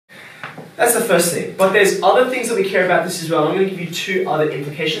That's the first thing. But there's other things that we care about this as well. I'm going to give you two other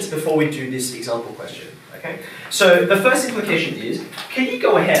implications before we do this example question. Okay? So the first implication is, can you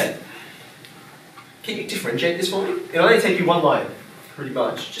go ahead? Can you differentiate this for me? It'll only take you one line, pretty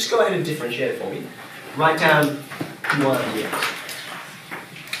much. Just go ahead and differentiate it for me. Write down dy dx.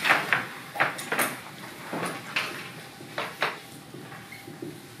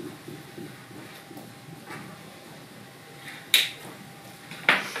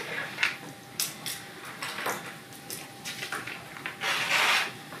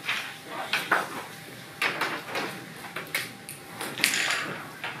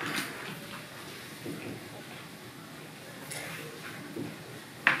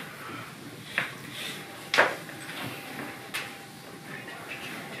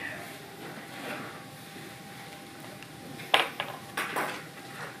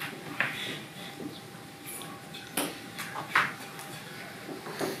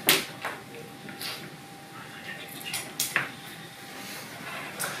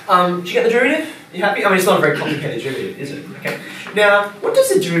 Did you get the derivative? Are you happy? I mean, it's not a very complicated derivative, is it? Okay. Now, what does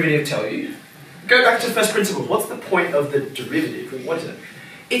the derivative tell you? Go back to first principles. What's the point of the derivative? What is it?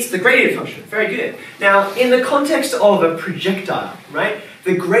 It's the gradient function. Very good. Now, in the context of a projectile, right?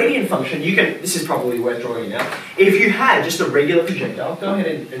 The gradient function, you can, this is probably worth drawing now. If you had just a regular projectile, go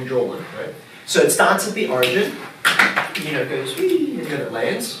ahead and draw one, right? So it starts at the origin, you know, it goes, and then it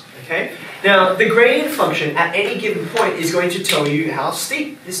lands. Okay? Now, the gradient function at any given point is going to tell you how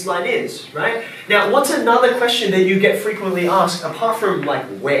steep this line is, right? Now, what's another question that you get frequently asked, apart from like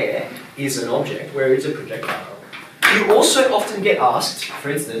where is an object, where is a projectile? You also often get asked, for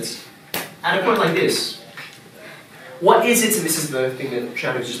instance, at a point like this, what is it, and this is the thing that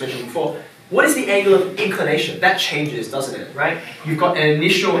Shannon was just mentioning before, what is the angle of inclination? That changes, doesn't it, right? You've got an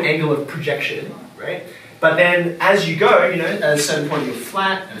initial angle of projection, right? But then as you go, you know, at a certain point you're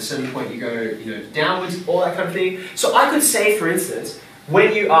flat, at a certain point you go, you know, downwards, all that kind of thing. So I could say, for instance,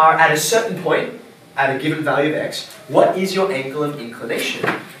 when you are at a certain point, at a given value of x, what is your angle of inclination?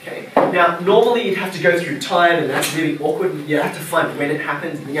 Okay. Now, normally you'd have to go through time, and that's really awkward. You have to find when it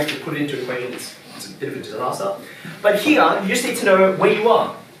happens, and then you have to put it into equations. It's a bit of a disaster. But here, you just need to know where you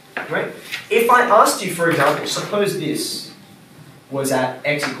are, right? If I asked you, for example, suppose this was at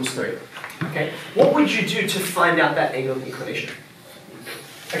x equals 3. Okay, what would you do to find out that angle of inclination?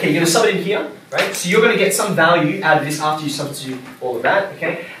 Okay, you're going to sum it in here, right? So you're going to get some value out of this after you substitute all of that,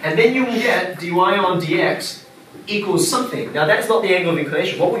 okay? And then you will get dy on dx equals something. Now that's not the angle of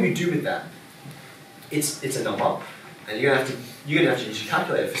inclination. What will you do with that? It's a number, and you're going to have to use your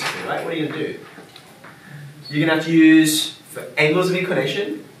calculator for something, right? What are you going to do? You're going to have to use, for angles of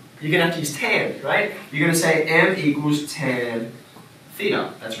inclination, you're going to have to use tan, right? You're going to say m equals tan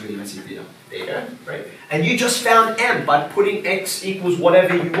theta. That's really messy, theta. There you go, right? And you just found m by putting x equals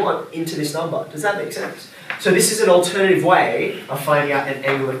whatever you want into this number. Does that make sense? So this is an alternative way of finding out an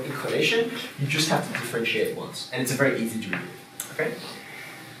angle of inclination. You just have to differentiate it once, and it's a very easy derivative. Okay.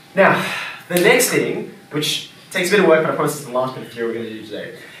 Now, the next thing, which takes a bit of work, but I promise it's the last bit of theory we're going to do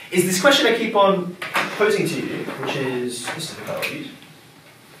today, is this question I keep on posing to you, which is this is the colour I use,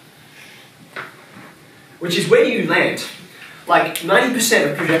 which is where do you land? Like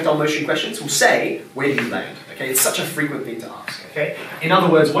 90% of projectile motion questions will say, where do you land? Okay, it's such a frequent thing to ask. Okay, in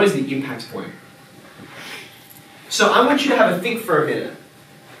other words, what is the impact point? So I want you to have a think for a minute.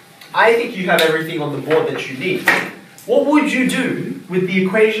 I think you have everything on the board that you need. What would you do with the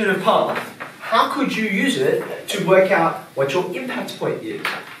equation of path? How could you use it to work out what your impact point is?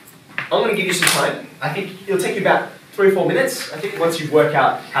 I'm going to give you some time. I think it'll take you about 3 or 4 minutes, I think, once you work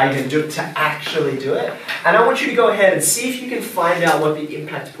out how you're going to do it to actually do it. And I want you to go ahead and see if you can find out what the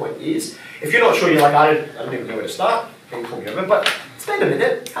impact point is. If you're not sure, you're like, I don't even know where to start, then call me over. But spend a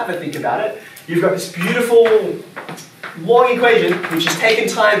minute, have a think about it. You've got this beautiful long equation, which has taken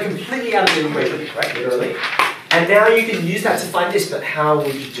time completely out of the equation, right, literally. And now you can use that to find this, but how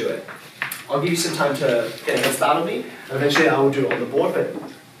would you do it? I'll give you some time to get a head start on me. Eventually I will do it on the board, but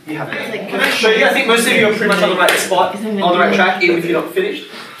you have it. Can I show you? I think most of you are pretty much on the right spot, on the right track, even if you're not finished.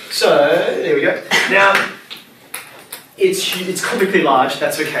 So, there we go. Now, it's comically large,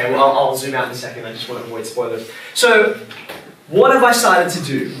 that's okay. Well, I'll zoom out in a second, I just want to avoid spoilers. So, what have I started to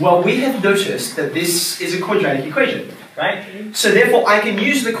do? Well, we have noticed that this is a quadratic equation, right? So therefore, I can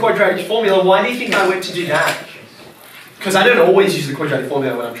use the quadratic formula. Why do you think I went to do that? Because I don't always use the quadratic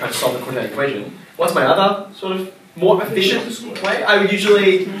formula when I'm trying to solve the quadratic equation. What's my other sort of more efficient way? I would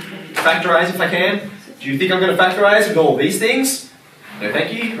usually factorize if I can. Do you think I'm going to factorize with all these things? No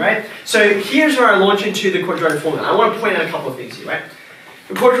thank you, right? So here's where I launch into the quadratic formula. I want to point out a couple of things here, right?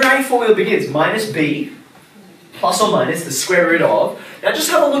 The quadratic formula begins minus b plus or minus the square root of. Now just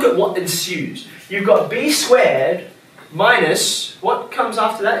have a look at what ensues. You've got b squared minus, what comes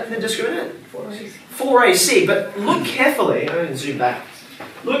after that in the discriminant? 4ac. But look carefully, I'm going to zoom back.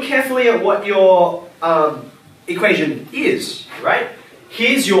 Look carefully at what your equation is, right?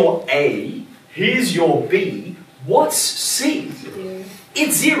 Here's your a, here's your b. What's c?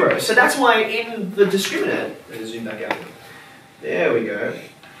 It's 0. So that's why in the discriminant, let me zoom back out. There we go.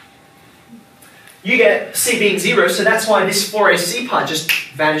 You get c being 0, so that's why this 4ac part just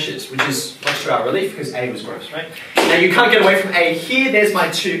vanishes, which is much to our relief because a was gross, right? Now you can't get away from a here. There's my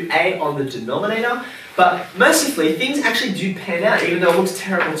 2a on the denominator. But mercifully, things actually do pan out, even though it looks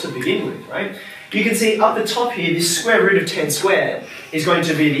terrible to begin with, right? You can see up the top here, this square root of 10 squared is going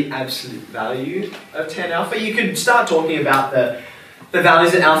to be the absolute value of tan alpha. You could start talking about the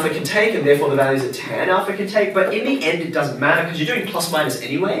values that alpha can take, and therefore the values that tan alpha can take, but in the end it doesn't matter because you're doing plus minus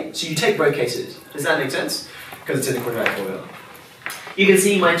anyway, so you take both cases. Does that make sense? Because it's in the quadratic formula. You can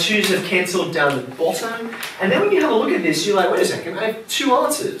see my 2's have cancelled down the bottom, and then when you have a look at this, you're like, wait a second, I have 2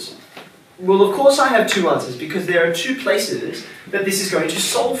 answers. Well, of course I have 2 answers because there are 2 places that this is going to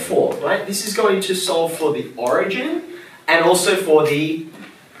solve for, right? This is going to solve for the origin and also for the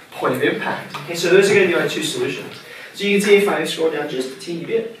point of impact. Okay, so those are going to be my 2 solutions. So you can see if I scroll down just a teeny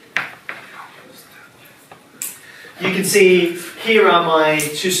bit, you can see here are my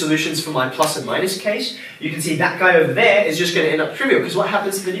 2 solutions for my plus and minus case. You can see that guy over there is just going to end up trivial because what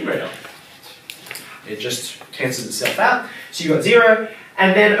happens to the numerator? It just cancels itself out. So you've got 0.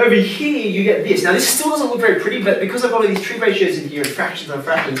 And then over here you get this. Now this still doesn't look very pretty, but because I've got all these trig ratios in here and fractions on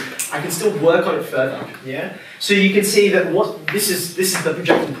fractions, I can still work on it further. Yeah. So you can see that this is the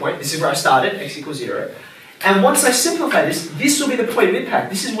projecting point. This is where I started, x equals 0. And once I simplify this, this will be the point of impact.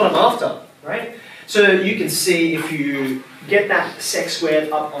 This is what I'm after, right? So you can see if you get that sec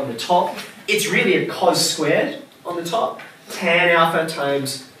squared up on the top, it's really a cos squared on the top. Tan alpha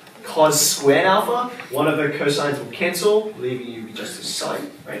times cos squared alpha, one of the cosines will cancel, leaving you with just a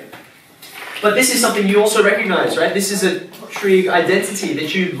sine, right? But this is something you also recognize, right? This is a trig identity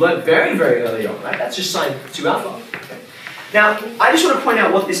that you learned very, very early on, right? That's just sine 2 alpha. Okay. Now, I just want to point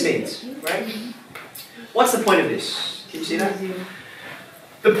out what this means, right? What's the point of this? Can you see that?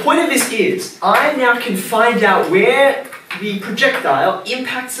 The point of this is, I now can find out where the projectile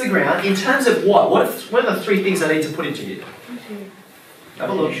impacts the ground in terms of what? What are the 3 things I need to put into here? Have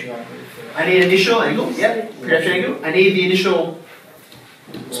a look. I need initial angle, yep, projection angle. I need the initial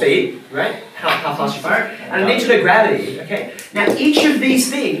speed, right? How fast you fire it. And I need to know gravity, okay? Now each of these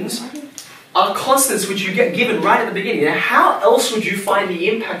things are constants which you get given right at the beginning. Now how else would you find the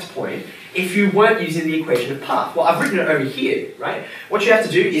impact point if you weren't using the equation of path? Well, I've written it over here, right? What you have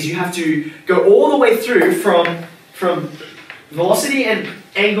to do is you have to go all the way through from velocity and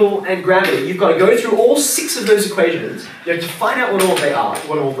angle and gravity. You've got to go through all 6 of those equations. You have to find out what all they are,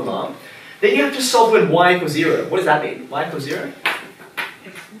 what all of them are. Then you have to solve when y equals 0. What does that mean? Y equals 0?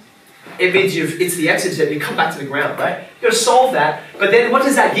 It means it's the x-intercept and you come back to the ground, right? You've got to solve that, but then what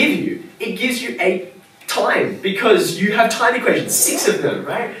does that give you? It gives you a time, because you have time equations, 6 of them,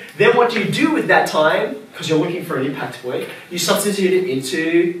 right? Then what do you do with that time? Because you're looking for an impact point, you substitute it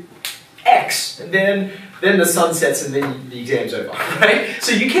into x, and then the sun sets and then the exam's over, right?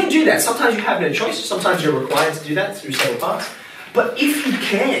 So you can do that. Sometimes you have no choice. Sometimes you're required to do that through several parts. But if you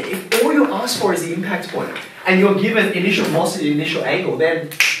can, if all you're asked for is the impact point, and you're given initial velocity, initial angle, then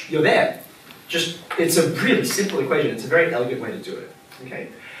you're there. It's a really simple equation. It's a very elegant way to do it, okay?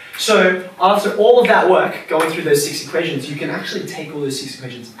 So after all of that work, going through those 6 equations, you can actually take all those 6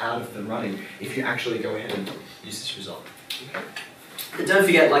 equations out of the running if you actually go ahead and use this result, okay? But don't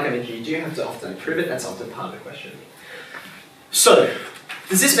forget, like I mentioned, you do have to often prove it. That's often part of the question. So,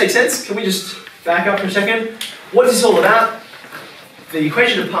 does this make sense? Can we just back up for a second? What is this all about? The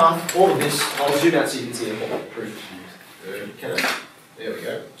equation of path, all of this. I'll zoom out so you can see the whole proof. Can I? There we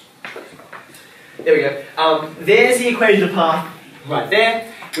go. There we go. There's the equation of path right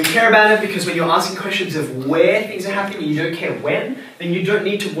there. We care about it because when you're asking questions of where things are happening and you don't care when, then you don't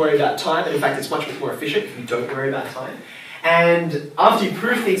need to worry about time. And in fact, it's much more efficient if you don't worry about time. And after you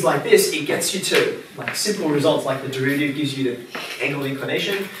prove things like this, it gets you to like simple results, like the derivative gives you the angle of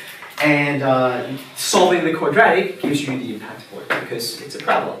inclination, and solving the quadratic gives you the impact point, because it's a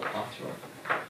parabola after all.